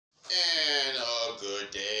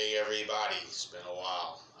everybody. It's been a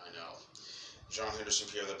while, I know. John Henderson,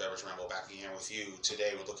 Pierre the Beverage Ramble, back again with you.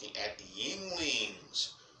 Today we're looking at Yuengling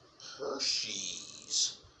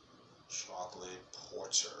Hershey's Chocolate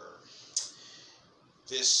Porter.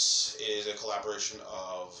 This is a collaboration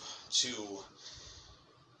of two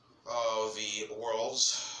of the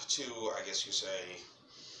world's I guess you say,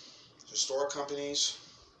 historic companies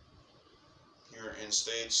here in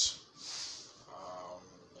States.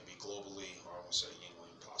 Maybe globally, or I won't say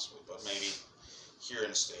Yuengling possibly, but maybe here in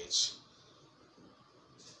the States.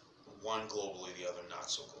 One globally, the other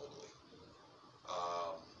not so globally.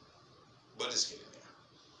 But it's getting there.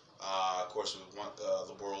 Of course, we want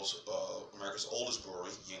the world's, America's oldest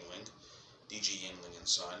brewery, Yuengling, DG Yuengling and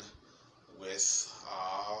Son, with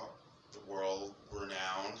the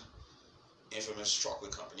world-renowned, infamous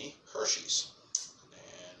chocolate company, Hershey's.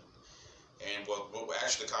 And what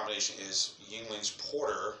actually the combination is Yuengling's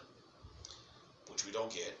Porter, which we don't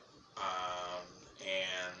get,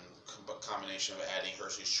 and combination of adding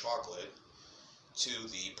Hershey's chocolate to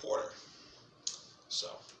the porter.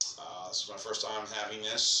 So this is my first time having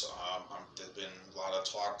this. There's been a lot of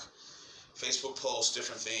talk, Facebook posts,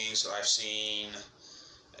 different things that I've seen,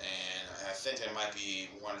 and I think there might be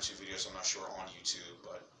one or two videos, I'm not sure, on YouTube,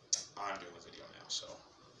 but I'm doing a video now, so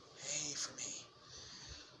hey for me.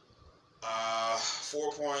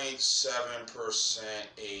 4.7%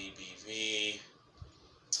 ABV.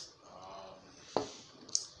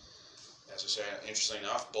 As I said, interestingly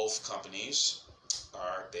enough, both companies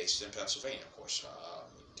are based in Pennsylvania, of course.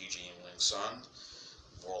 DG Yuengling Son,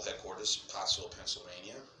 world headquarters, Pottsville,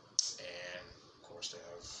 Pennsylvania, and of course they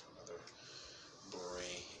have another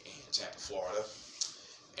brewery in Tampa, Florida.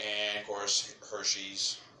 And of course,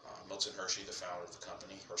 Hershey's, Milton Hershey, the founder of the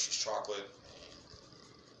company, Hershey's Chocolate, and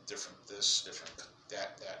different this, different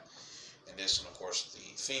that, and this, and of course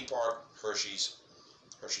the theme park, Hershey's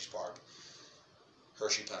Park,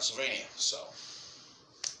 Hershey, Pennsylvania. So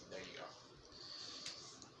there you go.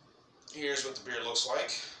 Here's what the beer looks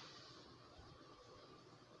like.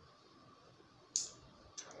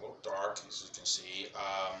 Kind of a little dark, as you can see.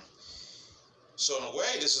 So in a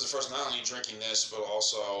way, this is the first, not only drinking this, but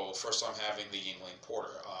also first time having the Yuengling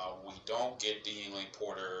Porter. We don't get the Yuengling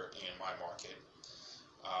Porter in my market.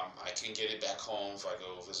 I can get it back home if I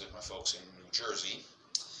go visit my folks in New Jersey,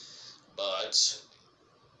 but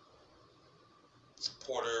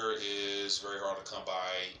Porter is very hard to come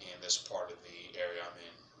by in this part of the area I'm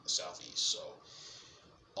in, the southeast. So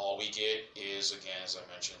all we get is, again, as I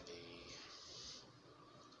mentioned, the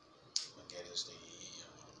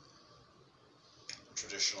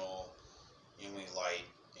traditional Yuengling Light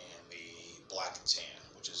and the Black and Tan,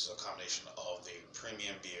 which is a combination of the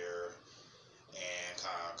premium beer and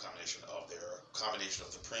combination of the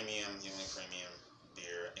premium Yuengling premium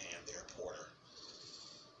beer and their porter.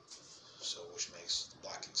 So, which makes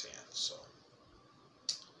Black and Tan. So,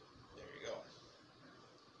 there you go.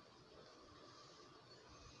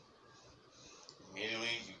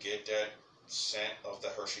 Immediately, you get that scent of the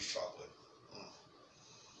Hershey's chocolate.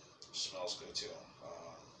 Smells good too.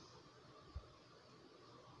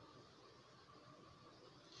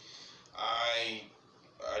 I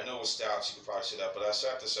know with stouts you can probably see that, but I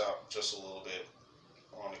sat this out just a little bit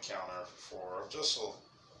on the counter for just a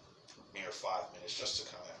mere 5 minutes, just to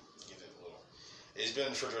kind of give it a little. It's been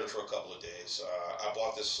refrigerated for a couple of days. I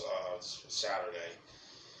bought this Saturday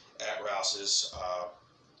at Rouse's.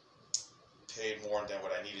 Paid more than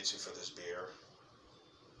what I needed to for this beer.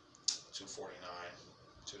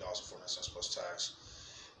 $2.49 plus tax.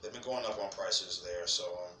 They've been going up on prices there, so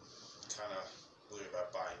I'm kind of weird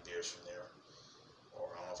about buying beers from there. Or I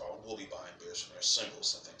don't know if I will be buying beers from there,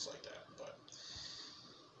 singles and things like that.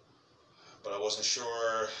 But I wasn't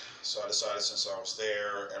sure, so I decided since I was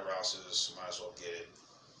there at Rouse's, might as well get it,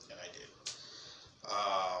 and I did.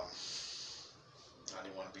 I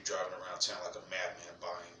didn't want to be driving around town like a madman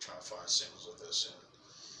trying to find singles of this, and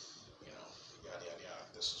yada yada yada.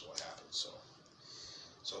 This is what happened. So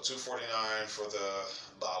 $2.49 for the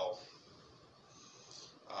bottle.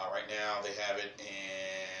 Right now they have it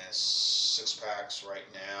in 6 packs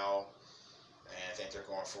right now, and I think they're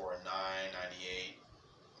going for $9.98.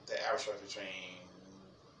 The average price between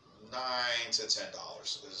 $9 to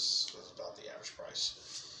 $10 is about the average price.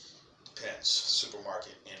 Depends.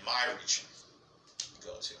 Supermarket in my region you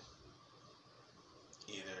go to,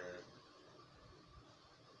 either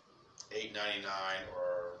 $8.99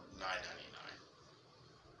 or $9.99.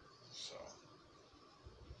 So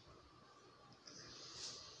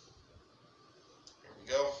here we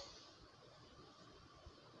go.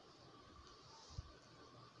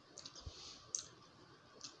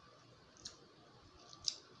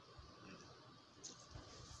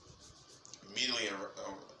 immediately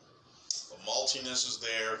the maltiness is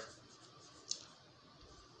there.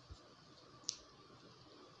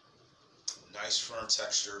 Nice firm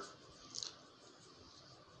texture.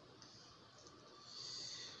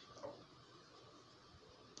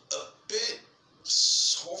 A bit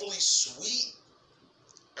overly sweet,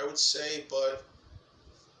 I would say, but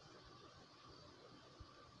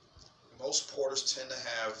most porters tend to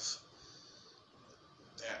have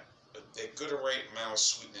that good right amount of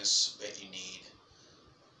sweetness that you need.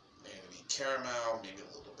 Maybe caramel, maybe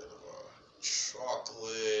a little bit of a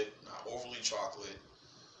chocolate, not overly chocolate.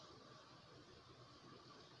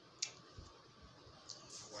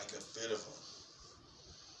 Like a bit of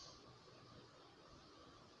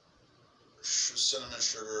a cinnamon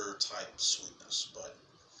sugar type sweetness, but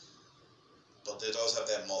it does have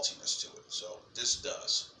that maltiness to it. So this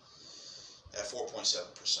does at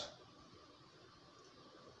 4.7%.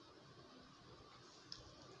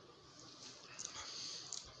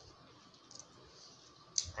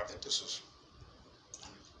 I think this is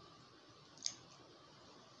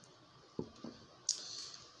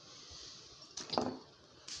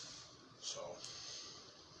so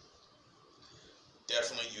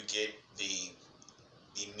definitely you get the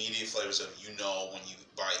immediate flavors of when you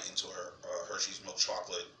bite into a Hershey's milk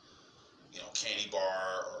chocolate, candy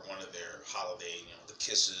bar or one of their holiday, the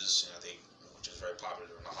Kisses, which is very popular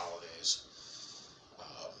during the holidays.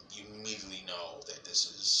 You immediately know that this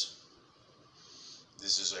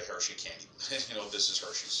is a Hershey candy. This is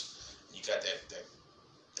Hershey's. You got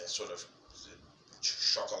that sort of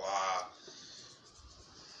chocolat,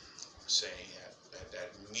 saying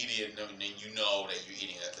that immediate, and you know that you're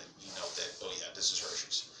eating it. That oh yeah, this is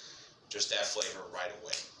Hershey's. Just that flavor right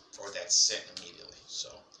away, or that scent immediately. So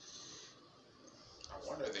I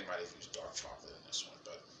wonder if they might have used dark chocolate in this one,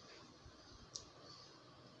 but.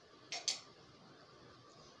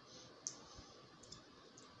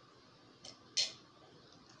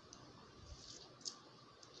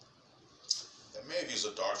 They may have used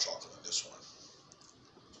a dark chocolate in this one.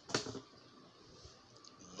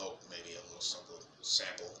 Milk, maybe a little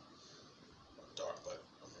sample of dark, but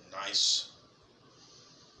nice.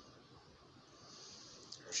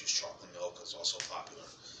 Hershey's chocolate milk is also popular,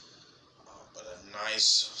 but a nice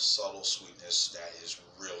subtle sweetness that is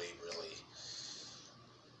really, really.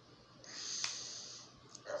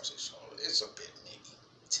 I would say so. It's a bit maybe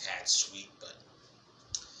tad sweet, but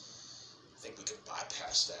I think we can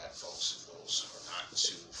bypass that, folks, if those are not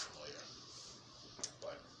too familiar.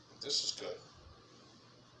 But this is good.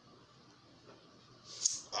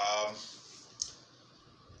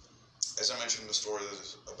 As I mentioned in the story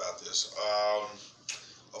about this,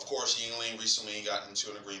 of course, Yuengling recently got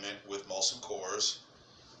into an agreement with Molson Coors.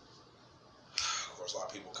 Of course, a lot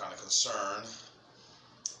of people kind of concerned,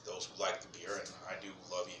 those who like the beer, and I do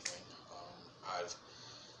love Yuengling.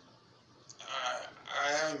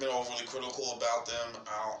 I haven't been overly critical about them.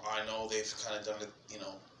 I know they've kind of done it,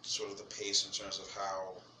 sort of the pace in terms of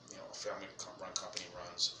how, a family-run company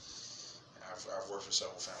runs. I've worked for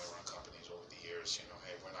several family-run companies over the years.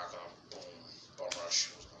 Hey, we're not going to bum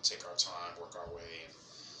rush. We're going to take our time, work our way. And,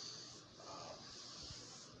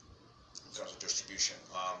 in terms of distribution,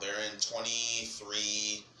 they're in 22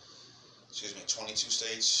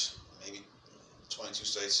 states, maybe 22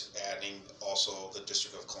 states, adding also the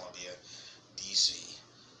District of Columbia, DC.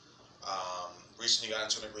 Recently got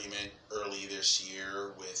into an agreement early this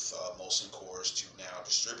year with Molson Coors to now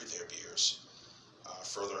distribute their beers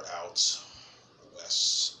further out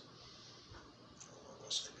west. Or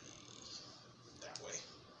west could be that way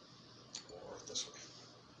or this way.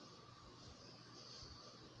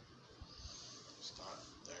 It's not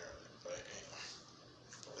there, but anyway,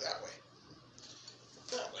 over that way.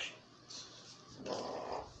 That way.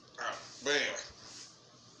 But anyway,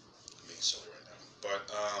 I'm being silly right now. But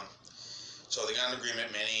so they got an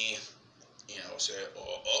agreement. Many, said,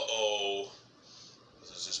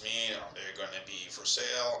 does this mean they're going to be for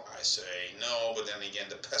sale? I say no, but then again,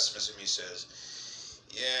 the pessimist in me says,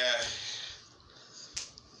 yeah.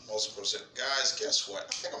 Most of course said, guys, guess what?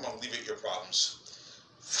 I think I'm going to leave it your problems.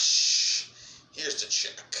 Here's the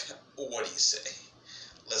check. What do you say?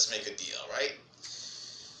 Let's make a deal, right?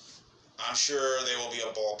 I'm sure there will be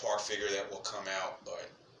a ballpark figure that will come out, but,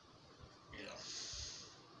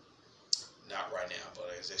 not right now. But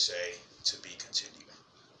as they say, to be continued,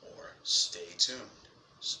 or stay tuned.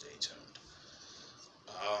 Stay tuned.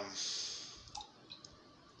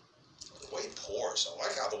 The way it pours, I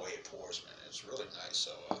like how the way it pours, man. It's really nice.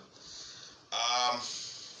 So,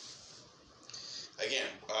 again,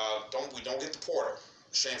 we don't get the porter,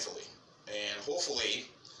 shamefully, and hopefully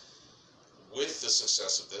with the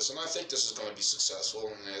success of this, and I think this is going to be successful,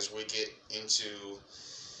 and as we get into,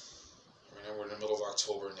 we're in the middle of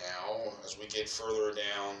October now, as we get further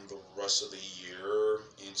down the rest of the year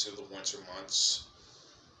into the winter months,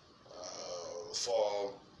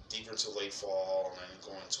 fall, deeper into late fall, and then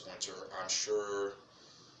going into winter, I'm sure,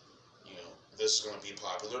 this is going to be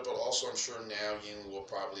popular, but also I'm sure now you will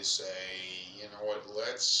probably say, you know what,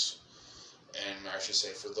 and I should say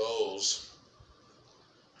for those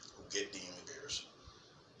who get the Yuengling beers,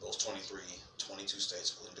 those 22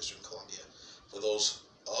 states, including District of Columbia, for those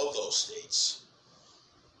of those states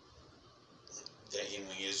that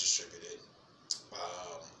Yuengling is distributed,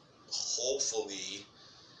 hopefully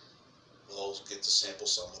they'll get to sample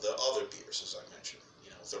some of the other beers, as I mentioned,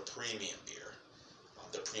 their premium beer,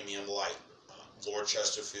 their premium light, Lord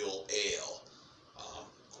Chesterfield Ale,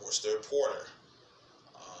 of course their porter.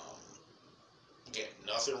 Again,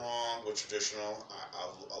 nothing wrong with traditional.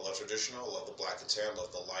 I love traditional. I love the black and tan.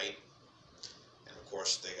 Love the light. And of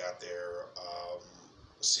course, they got their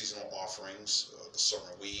seasonal offerings, the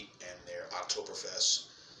summer wheat and their Oktoberfest.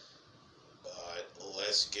 But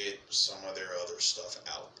let's get some of their other stuff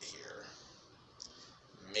out here.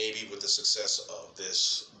 Maybe with the success of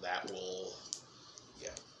this, that will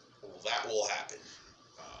happen.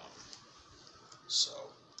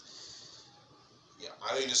 Yeah,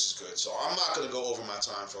 I think this is good. So I'm not going to go over my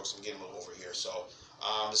time, folks. I'm getting a little over here. So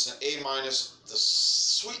this is an A-. The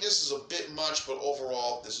sweetness is a bit much, but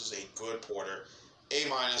overall, this is a good porter. A-,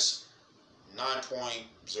 9.0,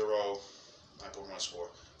 9.1 score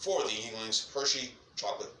for the Yuengling Hershey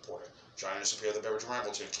Chocolate Porter. Join us up here at the Beverage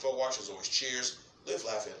Ramble Team. 12 watch, as always, cheers, live,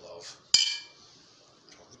 laugh, and love.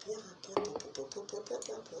 Chocolate Porter,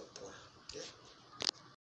 porter. Yeah.